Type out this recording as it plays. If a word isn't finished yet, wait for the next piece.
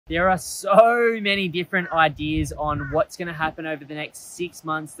There are so many different ideas on what's going to happen over the next 6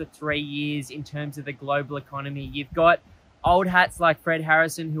 months to 3 years in terms of the global economy. You've got old hats like Fred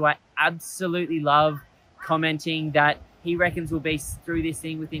Harrison, who I absolutely love, commenting that he reckons we'll be through this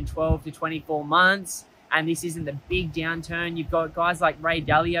thing within 12 to 24 months. And this isn't the big downturn. You've got guys like Ray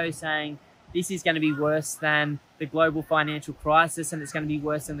Dalio saying this is going to be worse than the global financial crisis and it's going to be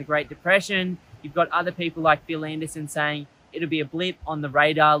worse than the Great Depression. You've got other people like Phil Anderson saying it'll be a blip on the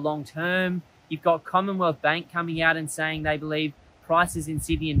radar long term. You've got Commonwealth Bank coming out and saying they believe prices in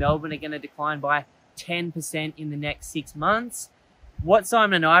Sydney and Melbourne are going to decline by 10% in the next 6 months. What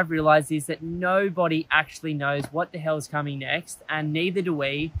Simon and I have realised is that nobody actually knows what the hell's coming next, and neither do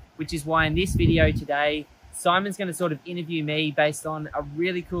we, which is why in this video today, Simon's going to sort of interview me based on a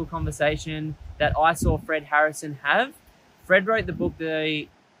really cool conversation that I saw Fred Harrison have. Fred wrote the book, The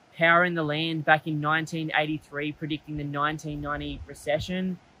Power in the Land, back in 1983, predicting the 1990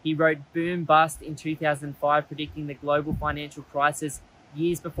 recession. He wrote Boom Bust in 2005, predicting the global financial crisis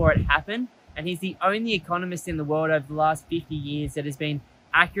years before it happened. And he's the only economist in the world over the last 50 years that has been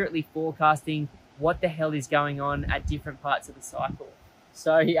accurately forecasting what the hell is going on at different parts of the cycle.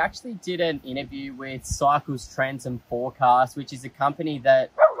 So he actually did an interview with Cycles, Trends and Forecasts, which is a company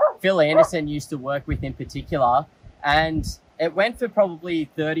that Phil Anderson used to work with in particular. And it went for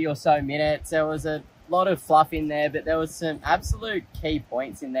probably 30 or so minutes. There was a lot of fluff in there, but there was some absolute key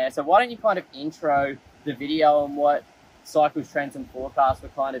points in there. So why don't you kind of intro the video on what Cycles, Trends and Forecasts were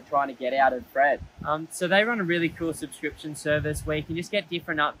kind of trying to get out of Fred? So they run a really cool subscription service where you can just get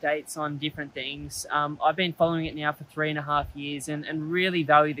different updates on different things. I've been following it now for 3.5 years and really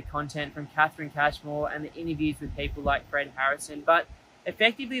value the content from Catherine Cashmore and the interviews with people like Fred Harrison. But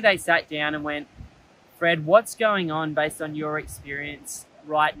effectively they sat down and went, Fred, what's going on based on your experience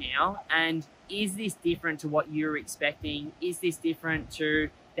right now? And is this different to what you're expecting? Is this different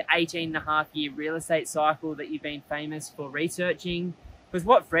to the 18.5-year real estate cycle that you've been famous for researching? Because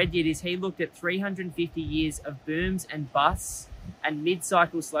what Fred did is he looked at 350 years of booms and busts and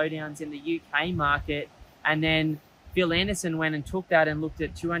mid-cycle slowdowns in the UK market. And then Phil Anderson went and took that and looked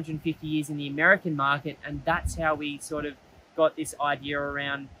at 250 years in the American market. And that's how we sort of got this idea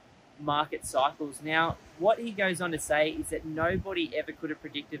around market cycles. Now, what he goes on to say is that nobody ever could have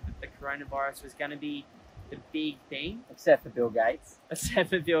predicted that the coronavirus was going to be the big thing. Except for Bill Gates. Except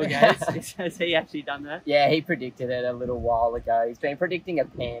for Bill Gates. Has he actually done that? Yeah, he predicted it a little while ago. He's been predicting a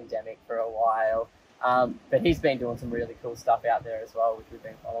pandemic for a while. But he's been doing some really cool stuff out there as well, which we've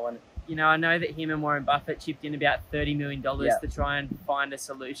been following. You know, I know that him and Warren Buffett chipped in about $30 million to try and find a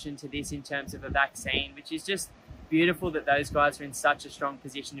solution to this in terms of a vaccine, which is just beautiful that those guys are in such a strong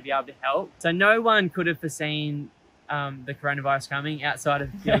position to be able to help. So no one could have foreseen the coronavirus coming outside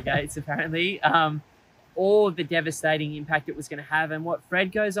of Bill Gates, apparently. Or the devastating impact it was going to have. And what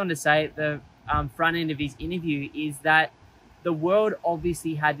Fred goes on to say at the front end of his interview is that the world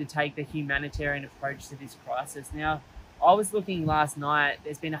obviously had to take the humanitarian approach to this crisis. Now, I was looking last night,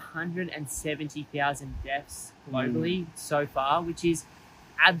 there's been 170,000 deaths globally so far, which is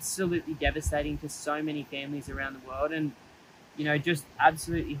absolutely devastating to so many families around the world and, you know, just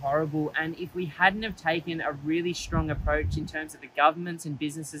absolutely horrible. And if we hadn't have taken a really strong approach in terms of the governments and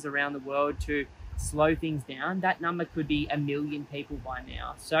businesses around the world to slow things down, that number could be 1 million people by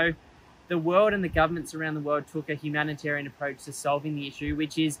now. So the world and the governments around the world took a humanitarian approach to solving the issue,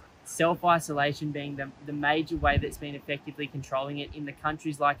 which is self-isolation being the major way that's been effectively controlling it in the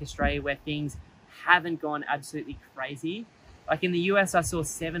countries like Australia where things haven't gone absolutely crazy. Like in the US, I saw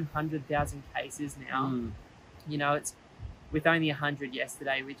 700,000 cases now. You know, it's with only 100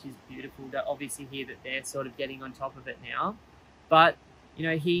 yesterday, which is beautiful to obviously hear that they're sort of getting on top of it now. But you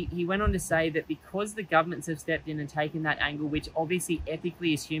know, he went on to say that because the governments have stepped in and taken that angle, which obviously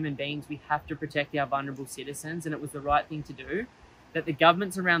ethically as human beings, we have to protect our vulnerable citizens, and it was the right thing to do, that the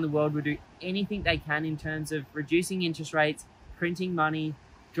governments around the world will do anything they can in terms of reducing interest rates, printing money,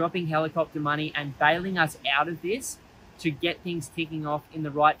 dropping helicopter money, and bailing us out of this to get things ticking off in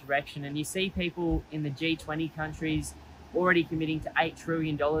the right direction. And you see people in the G20 countries already committing to $8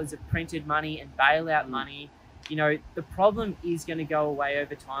 trillion of printed money and bailout money. You know, the problem is going to go away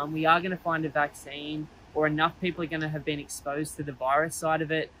over time. We are going to find a vaccine, or enough people are going to have been exposed to the virus side of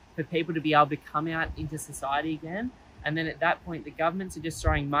it for people to be able to come out into society again. And then at that point, the governments are just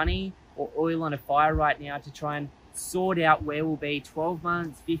throwing money or oil on a fire right now to try and sort out where we'll be 12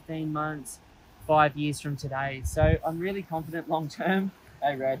 months, 15 months, 5 years from today. So I'm really confident long term.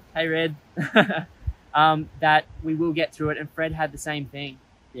 Hey, Red. Hey, Red. That we will get through it. And Fred had the same thing.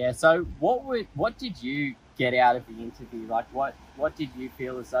 Yeah, so what did you get out of the interview? Like, what did you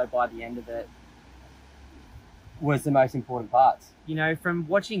feel as though by the end of it? was the most important parts. You know, from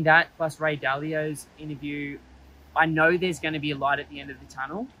watching that plus Ray Dalio's interview, I know there's going to be a light at the end of the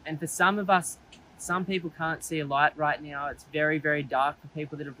tunnel. And for some of us, some people can't see a light right now. It's very, very dark for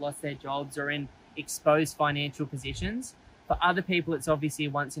people that have lost their jobs or in exposed financial positions. For other people, it's obviously a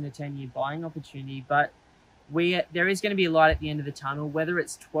once in a 10-year buying opportunity, but there is going to be a light at the end of the tunnel. Whether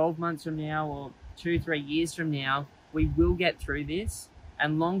it's 12 months from now or 2-3 years from now, we will get through this.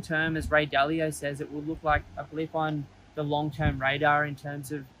 And long term, as Ray Dalio says, it will look like a blip on the long-term radar in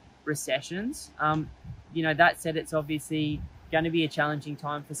terms of recessions. You know, that said, it's obviously going to be a challenging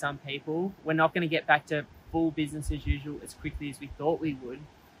time for some people. We're not going to get back to full business as usual as quickly as we thought we would.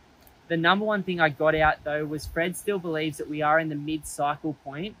 The number one thing I got out, though, was Fred still believes that we are in the mid-cycle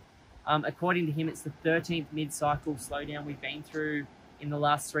point. According to him, it's the 13th mid-cycle slowdown we've been through in the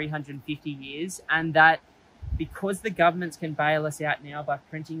last 350 years, and that because the governments can bail us out now by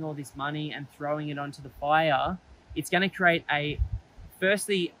printing all this money and throwing it onto the fire, it's going to create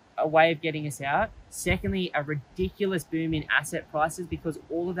firstly, a way of getting us out. Secondly, a ridiculous boom in asset prices because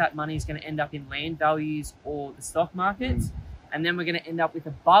all of that money is going to end up in land values or the stock markets. And then we're going to end up with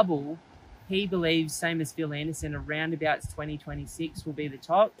a bubble. He believes, same as Phil Anderson, around about 2026 will be the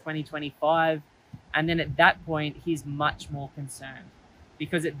top, 2025. And then at that point, he's much more concerned.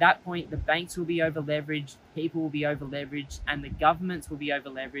 Because at that point, the banks will be over-leveraged, people will be over-leveraged, and the governments will be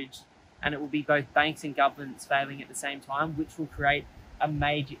over-leveraged. And it will be both banks and governments failing at the same time, which will create a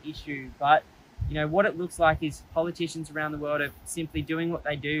major issue. But, you know, what it looks like is politicians around the world are simply doing what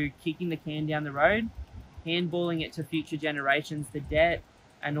they do, kicking the can down the road, handballing it to future generations, the debt,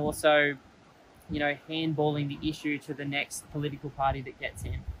 and also, you know, handballing the issue to the next political party that gets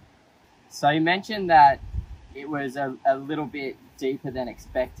in. So you mentioned that it was a little bit deeper than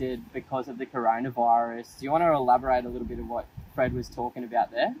expected because of the coronavirus. Do you want to elaborate a little bit of what Fred was talking about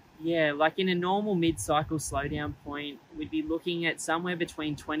there? Yeah, like in a normal mid-cycle slowdown point, we'd be looking at somewhere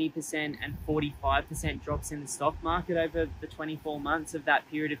between 20% and 45% drops in the stock market over the 24 months of that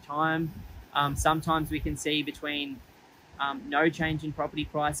period of time. Sometimes we can see between no change in property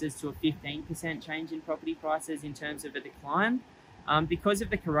prices to a 15% change in property prices in terms of a decline. Because of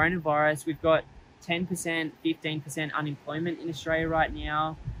the coronavirus, we've got 10%, 15% unemployment in Australia right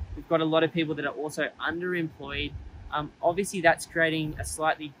now. We've got a lot of people that are also underemployed. Obviously, that's creating a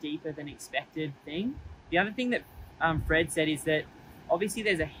slightly deeper than expected thing. The other thing that Fred said is that obviously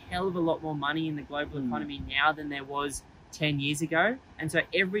there's a hell of a lot more money in the global economy now than there was 10 years ago. And so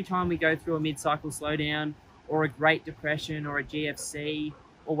every time we go through a mid-cycle slowdown or a Great Depression or a GFC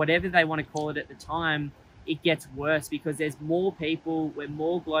or whatever they want to call it at the time, it gets worse because there's more people, we're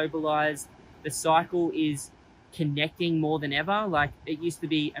more globalized, the cycle is connecting more than ever. Like it used to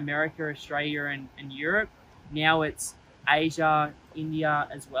be America, Australia, and Europe. Now it's Asia, India,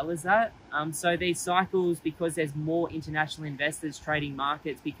 as well as that. So these cycles, because there's more international investors trading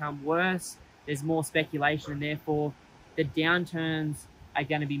markets, become worse. There's more speculation, and therefore the downturns are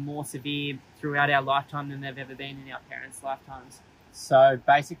going to be more severe throughout our lifetime than they've ever been in our parents' lifetimes. So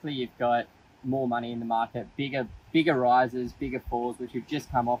basically you've got more money in the market, bigger rises, bigger falls, which have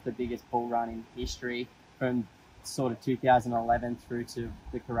just come off the biggest bull run in history from sort of 2011 through to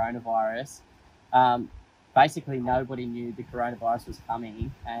the coronavirus. Basically nobody knew the coronavirus was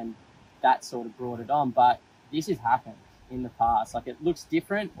coming, and that sort of brought it on. But this has happened in the past. Like, it looks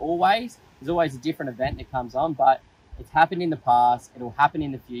different always. There's always a different event that comes on, but it's happened in the past. It'll happen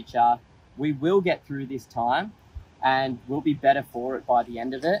in the future. We will get through this time, and we'll be better for it by the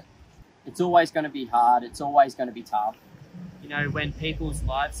end of it. It's always going to be hard. It's always going to be tough. You know, when people's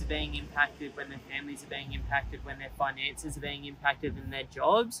lives are being impacted, when their families are being impacted, when their finances are being impacted and their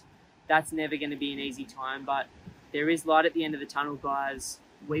jobs, that's never going to be an easy time. But there is light at the end of the tunnel, guys.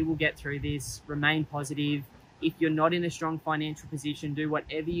 We will get through this. Remain positive. If you're not in a strong financial position, do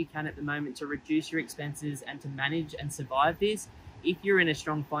whatever you can at the moment to reduce your expenses and to manage and survive this. If you're in a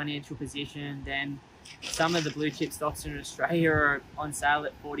strong financial position, then some of the blue chip stocks in Australia are on sale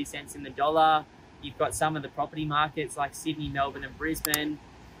at 40 cents in the dollar. You've got some of the property markets like Sydney, Melbourne and Brisbane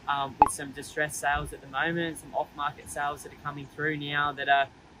with some distressed sales at the moment, some off-market sales that are coming through now that are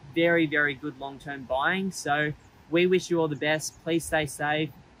very, very good long-term buying. So we wish you all the best. Please stay safe.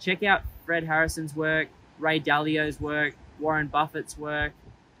 Check out Fred Harrison's work, Ray Dalio's work, Warren Buffett's work,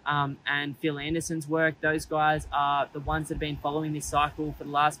 and Phil Anderson's work. Those guys are the ones that have been following this cycle for the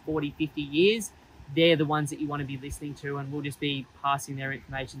last 40, 50 years. They're the ones that you want to be listening to, and we'll just be passing their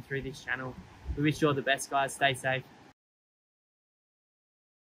information through this channel. We wish you all the best, guys. Stay safe.